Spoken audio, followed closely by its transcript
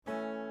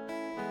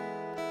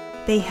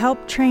They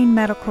help train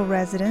medical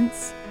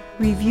residents,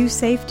 review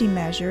safety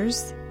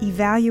measures,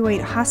 evaluate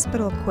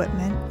hospital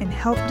equipment, and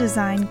help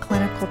design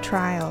clinical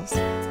trials.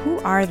 Who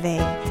are they?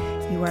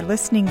 You are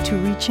listening to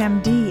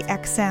ReachMD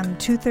XM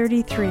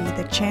 233,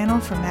 the channel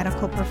for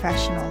medical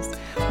professionals.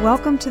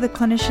 Welcome to the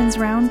Clinicians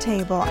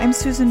Roundtable. I'm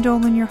Susan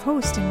Dolan, your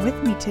host, and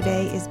with me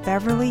today is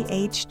Beverly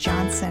H.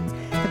 Johnson,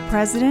 the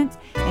President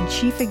and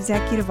Chief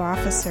Executive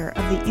Officer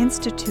of the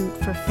Institute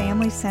for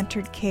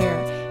Family-Centered Care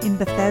in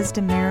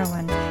Bethesda,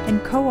 Maryland,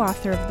 and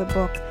co-author of the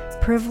book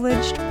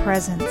Privileged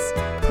Presence,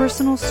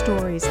 Personal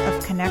Stories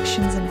of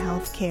Connections in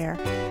Healthcare.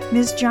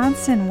 Ms.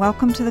 Johnson,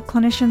 welcome to the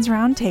Clinicians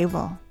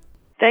Roundtable.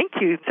 Thank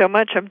you so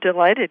much. I'm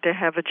delighted to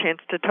have a chance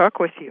to talk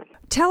with you.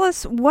 Tell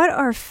us, what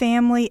are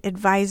family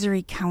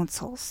advisory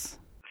councils?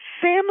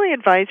 Family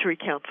advisory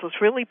councils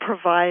really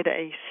provide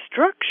a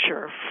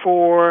structure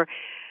for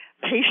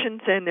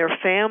patients and their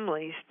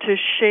families to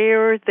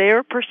share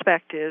their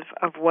perspective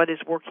of what is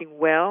working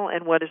well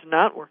and what is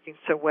not working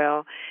so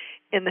well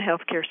in the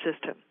healthcare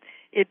system.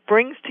 It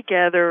brings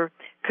together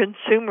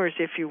consumers,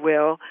 if you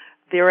will,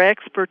 their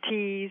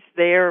expertise,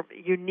 their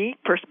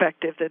unique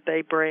perspective that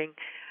they bring,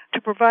 to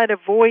provide a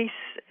voice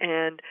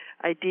and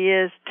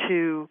ideas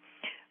to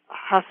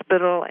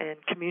hospital and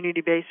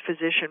community-based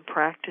physician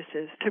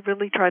practices to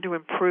really try to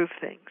improve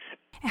things.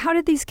 How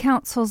did these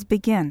councils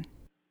begin?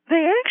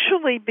 They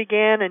actually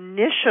began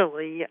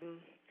initially,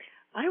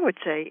 I would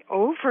say,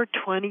 over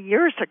 20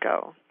 years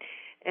ago.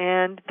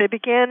 And they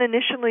began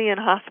initially in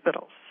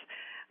hospitals,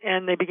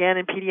 and they began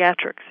in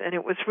pediatrics. And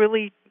it was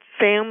really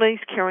families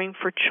caring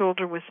for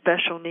children with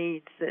special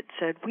needs that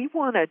said, we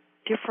want a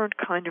different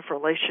kind of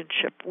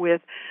relationship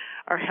with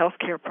our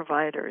healthcare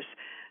providers.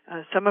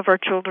 Some of our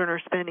children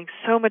are spending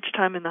so much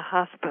time in the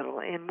hospital,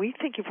 and we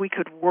think if we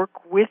could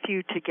work with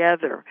you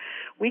together,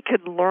 we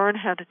could learn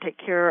how to take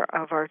care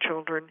of our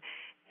children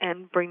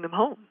and bring them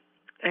home.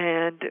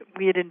 And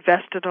we had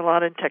invested a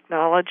lot in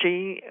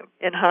technology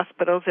in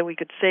hospitals that we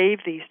could save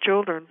these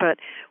children, but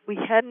we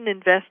hadn't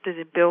invested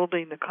in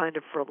building the kind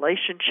of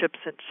relationships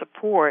and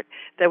support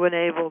that would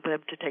enable them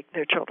to take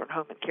their children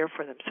home and care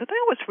for them. So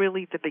that was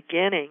really the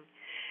beginning.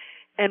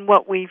 And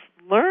what we've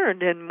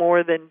learned in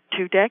more than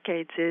 2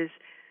 decades is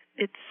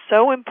it's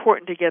so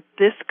important to get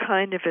this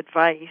kind of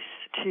advice,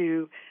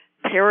 to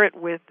pair it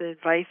with the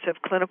advice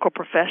of clinical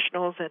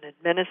professionals and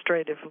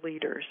administrative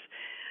leaders.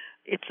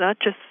 It's not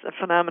just a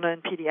phenomenon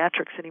in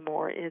pediatrics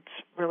anymore. It's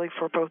really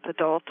for both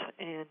adult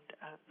and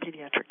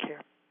pediatric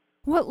care.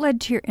 What led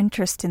to your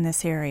interest in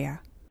this area?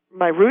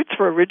 My roots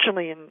were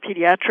originally in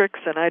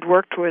pediatrics, and I'd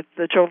worked with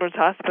the Children's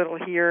Hospital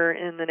here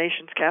in the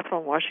nation's capital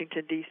in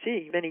Washington,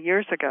 D.C. many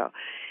years ago.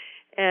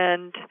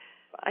 And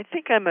I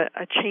think I'm a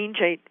change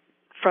agent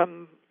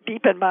from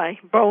deep in my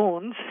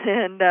bones,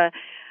 and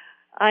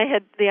I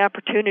had the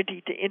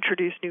opportunity to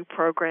introduce new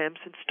programs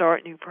and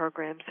start new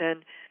programs.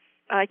 And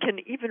I can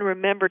even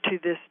remember to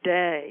this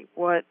day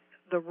what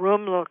the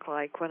room looked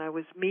like when I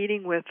was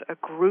meeting with a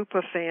group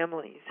of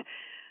families.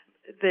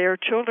 Their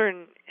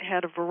children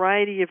had a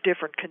variety of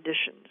different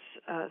conditions,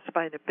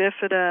 spina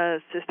bifida,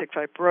 cystic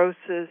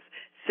fibrosis,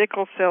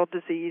 sickle cell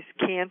disease,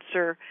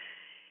 cancer.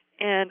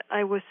 And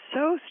I was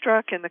so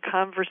struck in the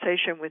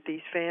conversation with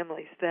these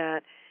families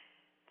that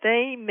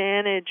they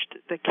managed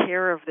the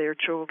care of their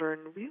children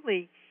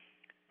really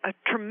a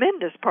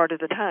tremendous part of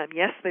the time.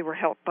 Yes, they were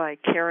helped by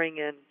caring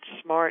and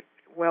smart,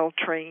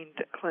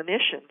 well-trained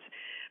clinicians,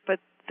 but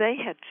they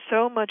had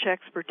so much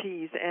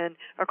expertise, and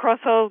across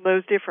all of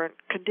those different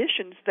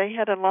conditions, they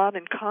had a lot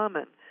in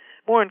common,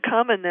 more in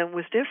common than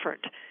was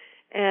different.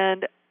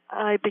 And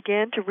I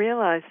began to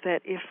realize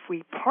that if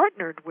we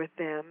partnered with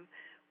them,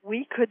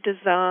 we could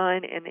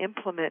design and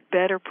implement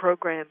better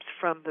programs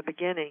from the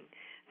beginning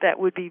that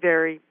would be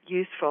very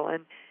useful.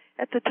 And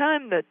at the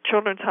time, the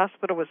Children's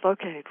Hospital was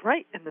located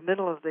right in the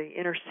middle of the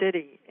inner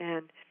city,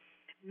 and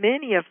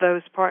many of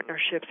those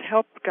partnerships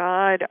helped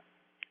guide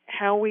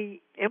how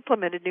we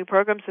implemented new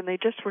programs, and they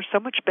just were so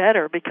much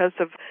better because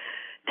of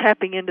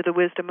tapping into the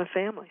wisdom of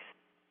families.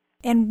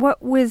 And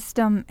what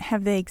wisdom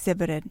have they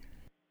exhibited?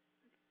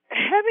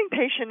 Having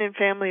patient and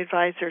family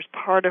advisors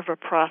part of a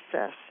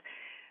process,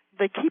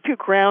 they keep you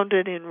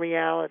grounded in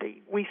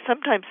reality. We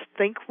sometimes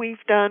think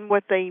we've done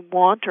what they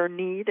want or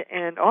need,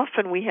 and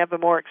often we have a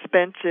more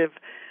expensive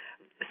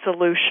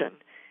solution.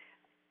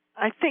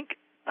 I think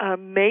a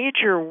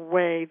major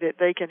way that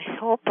they can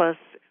help us,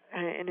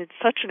 and it's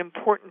such an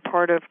important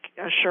part of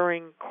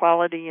assuring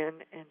quality and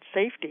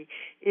safety,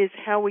 is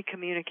how we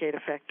communicate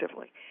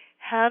effectively.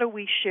 How do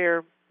we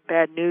share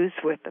bad news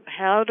with them?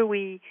 How do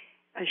we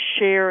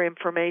share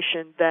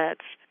information that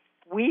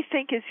we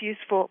think is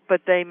useful,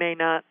 but they may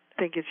not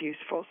think is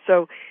useful?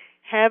 So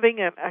having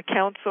a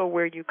council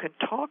where you can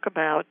talk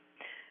about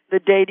the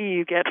data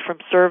you get from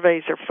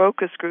surveys or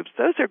focus groups,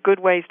 those are good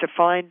ways to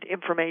find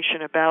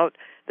information about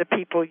the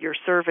people you're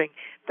serving.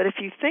 But if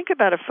you think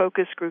about a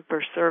focus group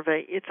or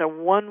survey, it's a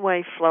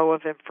one-way flow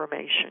of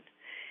information.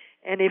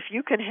 And if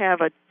you can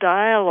have a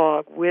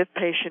dialogue with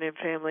patient and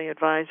family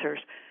advisors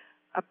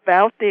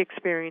about the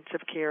experience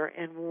of care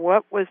and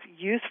what was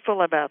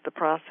useful about the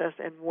process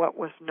and what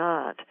was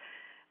not,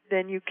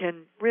 then you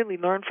can really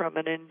learn from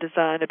it and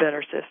design a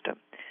better system.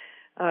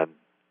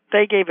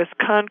 They gave us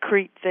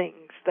concrete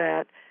things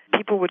that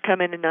people would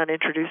come in and not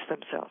introduce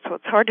themselves. So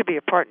it's hard to be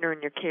a partner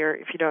in your care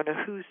if you don't know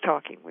who's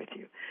talking with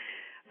you.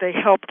 They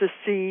helped us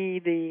see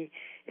the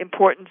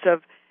importance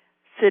of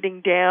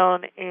sitting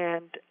down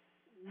and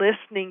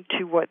listening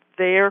to what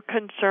their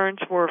concerns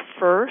were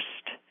first,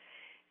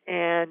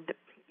 and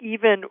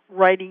even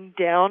writing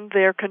down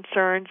their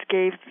concerns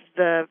gave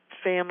the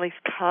families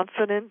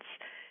confidence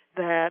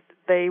that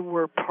they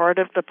were part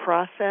of the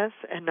process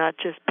and not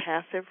just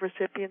passive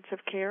recipients of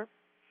care.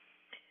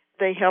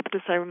 They helped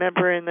us. I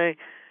remember in the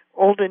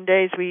olden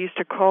days we used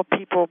to call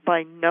people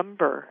by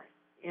number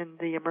in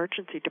the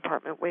emergency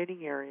department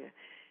waiting area.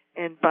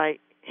 And by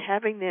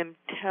having them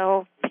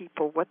tell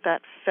people what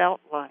that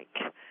felt like,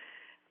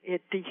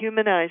 it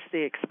dehumanized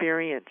the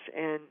experience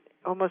and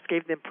almost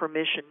gave them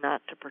permission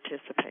not to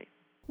participate.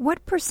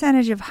 What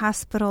percentage of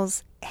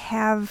hospitals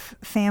have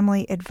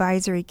family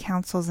advisory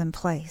councils in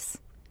place?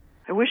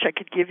 I wish I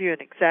could give you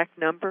an exact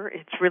number.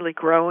 It's really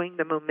growing.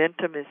 The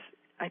momentum is,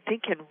 I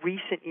think in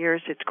recent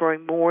years, it's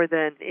growing more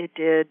than it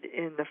did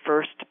in the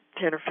first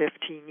 10 or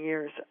 15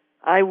 years.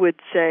 I would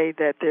say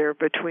that there are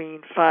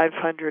between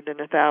 500 and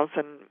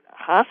 1,000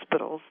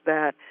 hospitals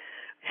that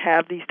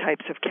have these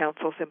types of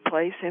councils in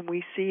place, and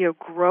we see a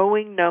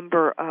growing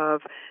number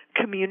of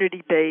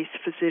community-based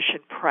physician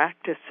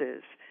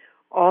practices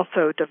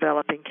also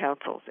developing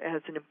councils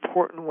as an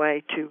important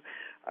way to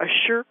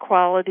assure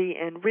quality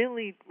and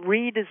really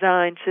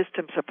redesign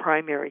systems of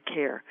primary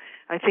care.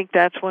 I think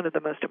that's one of the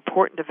most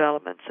important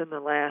developments in the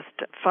last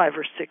 5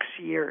 or 6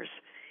 years.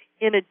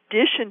 In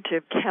addition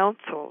to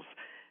councils,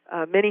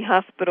 many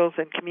hospitals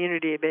and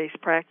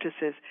community-based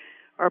practices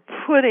are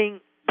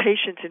putting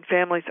patients and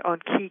families on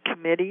key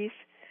committees,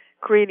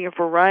 creating a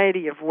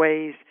variety of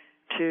ways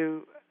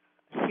to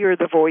hear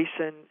the voice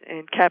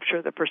and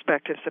capture the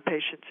perspectives of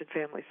patients and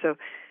families. So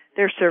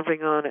they're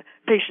serving on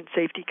patient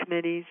safety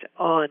committees,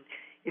 on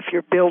if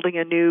you're building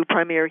a new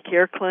primary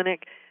care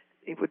clinic,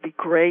 it would be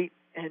great,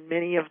 and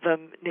many of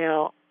them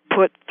now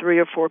put 3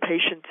 or 4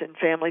 patients and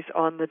families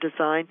on the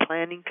design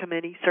planning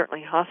committee.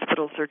 Certainly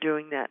hospitals are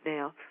doing that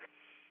now.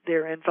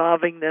 They're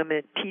involving them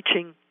in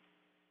teaching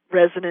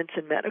residents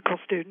and medical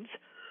students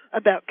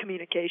about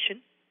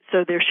communication.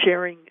 So they're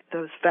sharing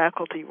those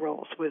faculty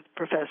roles with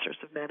professors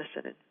of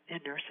medicine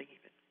and nursing even.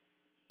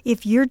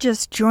 If you're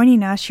just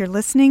joining us, you're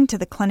listening to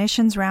the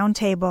Clinicians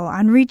Roundtable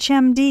on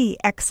ReachMD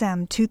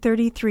XM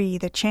 233,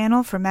 the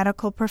channel for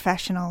medical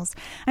professionals.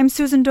 I'm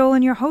Susan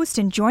Dolan, your host,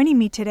 and joining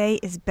me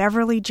today is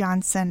Beverly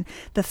Johnson,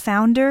 the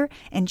founder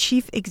and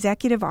chief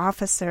executive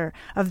officer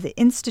of the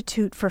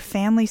Institute for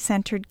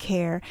Family-Centered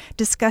Care,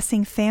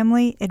 discussing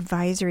family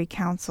advisory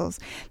councils.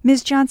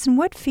 Ms. Johnson,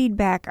 what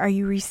feedback are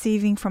you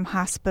receiving from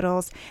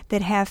hospitals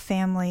that have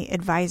family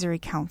advisory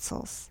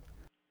councils?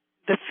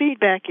 The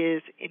feedback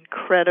is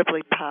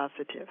incredibly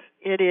positive.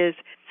 It is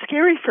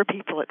scary for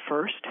people at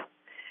first.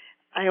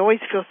 I always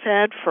feel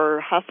sad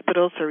for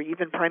hospitals or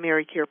even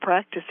primary care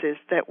practices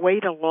that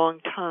wait a long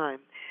time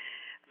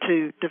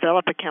to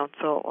develop a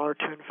council or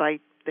to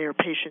invite their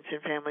patients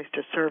and families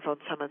to serve on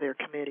some of their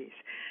committees.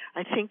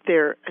 I think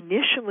they're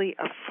initially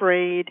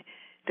afraid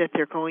that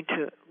they're going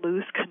to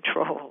lose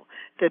control,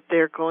 that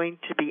they're going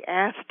to be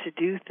asked to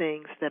do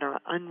things that are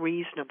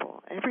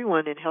unreasonable.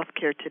 Everyone in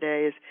healthcare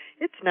today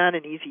it's not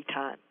an easy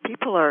time.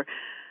 People are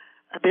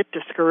a bit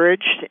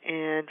discouraged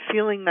and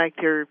feeling like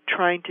they're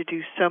trying to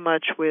do so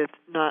much with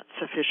not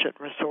sufficient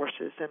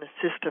resources and a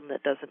system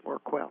that doesn't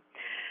work well.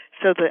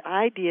 So the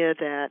idea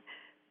that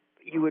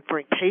you would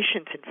bring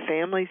patients and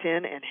families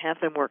in and have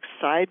them work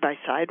side by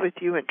side with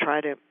you and try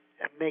to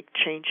make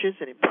changes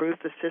and improve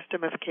the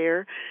system of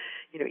care,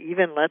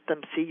 even let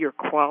them see your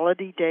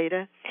quality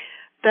data,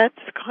 that's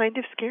kind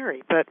of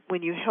scary. But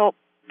when you help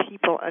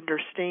people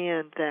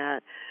understand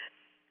that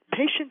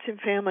patients and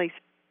families,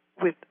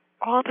 with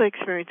all the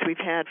experience we've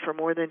had for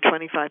more than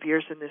 25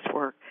 years in this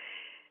work,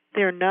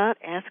 they're not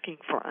asking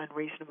for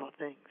unreasonable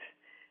things.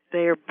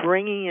 They are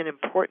bringing an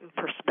important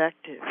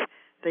perspective.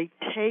 They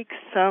take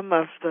some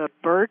of the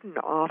burden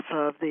off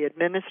of the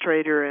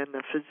administrator and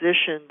the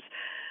physicians,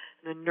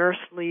 the nurse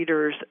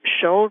leaders'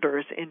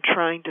 shoulders in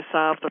trying to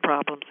solve the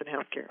problems in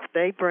healthcare.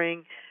 They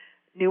bring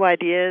new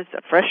ideas,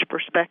 a fresh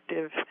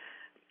perspective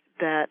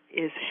that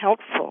is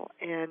helpful.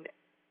 And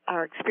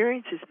our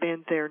experience has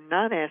been they're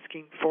not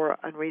asking for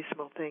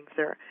unreasonable things.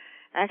 They're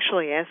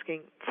actually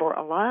asking for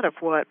a lot of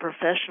what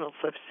professionals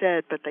have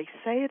said, but they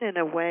say it in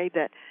a way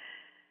that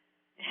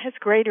has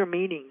greater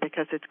meaning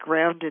because it's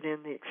grounded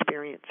in the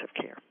experience of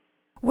care.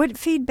 What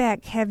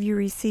feedback have you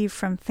received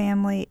from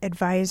Family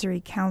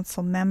Advisory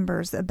Council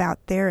members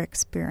about their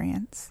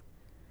experience?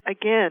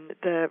 Again,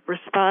 the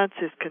response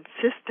is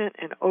consistent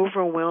and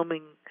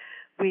overwhelming.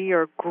 We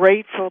are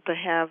grateful to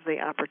have the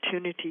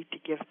opportunity to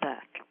give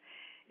back.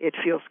 It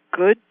feels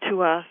good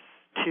to us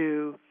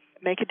to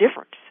make a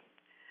difference.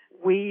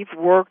 we've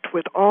worked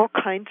with all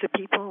kinds of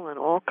people and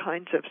all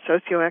kinds of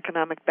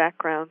socioeconomic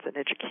backgrounds and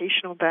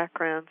educational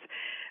backgrounds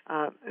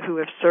who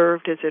have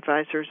served as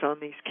advisors on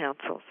these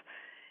councils.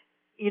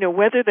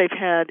 Whether if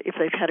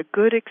they've had a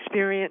good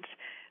experience,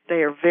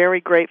 they are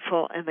very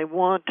grateful, and they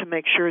want to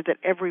make sure that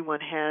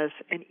everyone has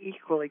an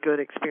equally good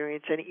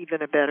experience and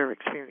even a better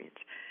experience.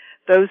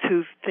 Those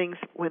things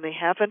when they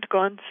haven't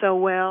gone so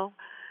well,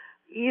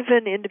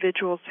 even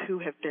individuals who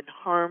have been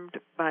harmed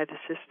by the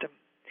system,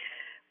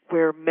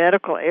 where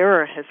medical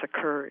error has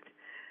occurred.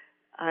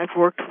 I've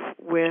worked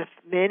with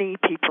many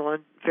people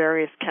on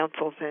various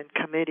councils and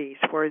committees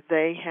where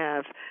they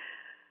have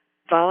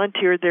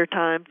volunteered their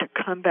time to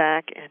come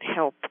back and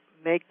help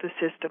make the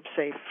system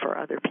safe for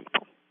other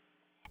people.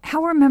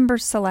 How are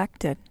members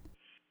selected?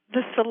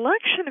 The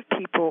selection of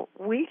people,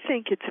 we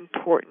think it's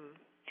important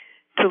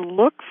to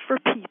look for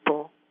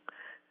people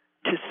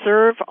to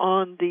serve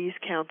on these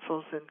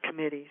councils and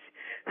committees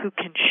who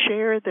can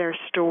share their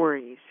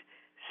stories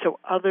so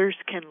others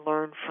can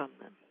learn from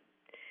them.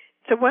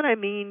 So what I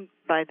mean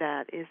by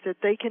that is that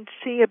they can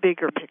see a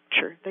bigger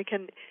picture. They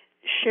can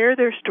share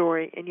their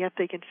story, and yet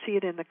they can see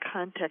it in the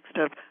context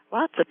of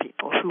lots of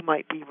people who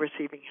might be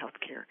receiving health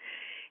care.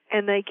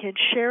 And they can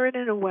share it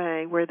in a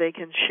way where they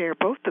can share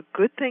both the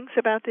good things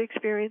about the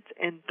experience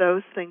and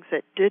those things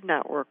that did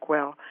not work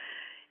well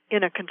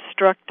in a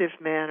constructive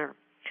manner.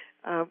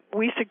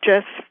 We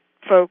suggest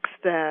folks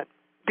that,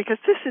 because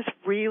this is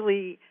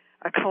really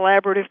a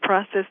collaborative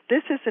process,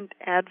 this isn't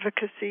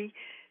advocacy,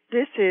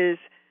 this is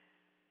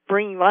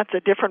bringing lots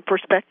of different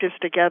perspectives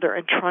together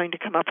and trying to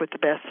come up with the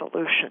best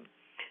solution.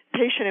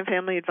 Patient and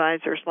family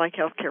advisors, like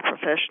healthcare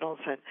professionals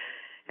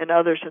and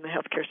others in the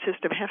healthcare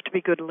system, have to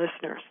be good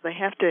listeners. They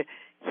have to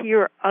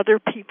hear other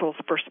people's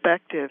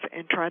perspective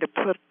and try to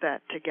put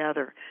that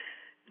together.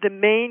 The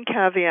main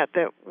caveat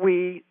that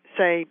we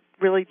say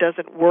really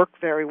doesn't work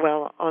very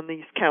well on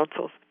these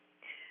councils,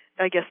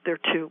 I guess there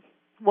are two.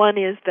 One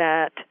is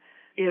that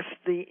if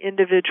the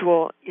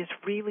individual is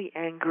really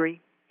angry,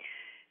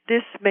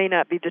 this may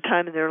not be the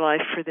time in their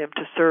life for them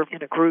to serve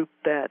in a group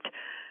that's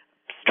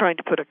trying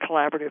to put a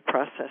collaborative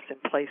process in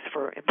place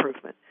for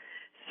improvement.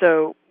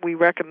 So we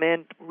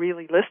recommend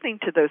really listening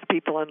to those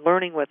people and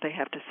learning what they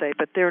have to say,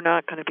 but they're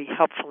not going to be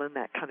helpful in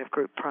that kind of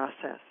group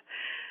process.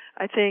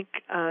 I think,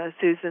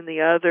 Susan,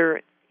 the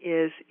other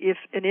is if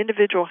an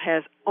individual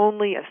has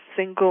only a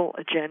single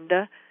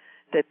agenda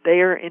that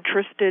they are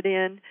interested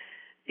in,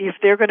 if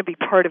they're going to be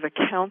part of a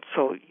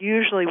council,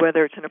 usually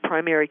whether it's in a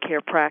primary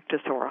care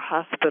practice or a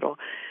hospital,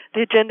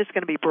 the agenda is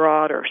going to be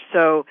broader.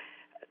 So,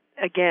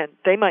 again,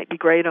 they might be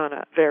great on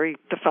a very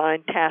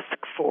defined task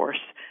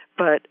force,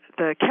 but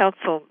the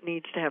council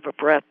needs to have a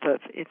breadth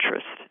of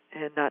interest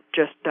and not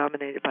just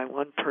dominated by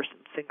one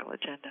person's single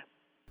agenda.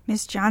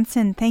 Ms.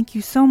 Johnson, thank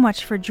you so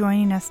much for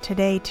joining us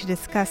today to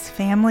discuss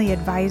family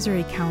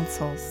advisory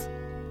councils.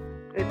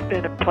 It's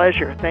been a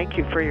pleasure. Thank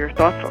you for your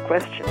thoughtful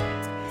questions.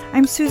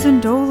 I'm Susan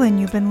Dolan.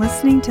 You've been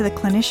listening to the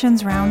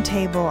Clinicians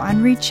Roundtable on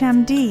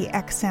ReachMD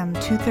XM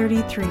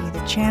 233, the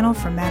channel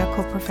for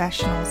medical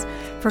professionals.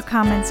 For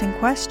comments and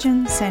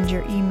questions, send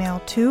your email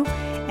to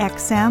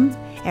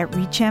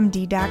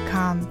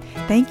xm@reachmd.com.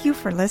 Thank you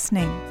for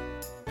listening.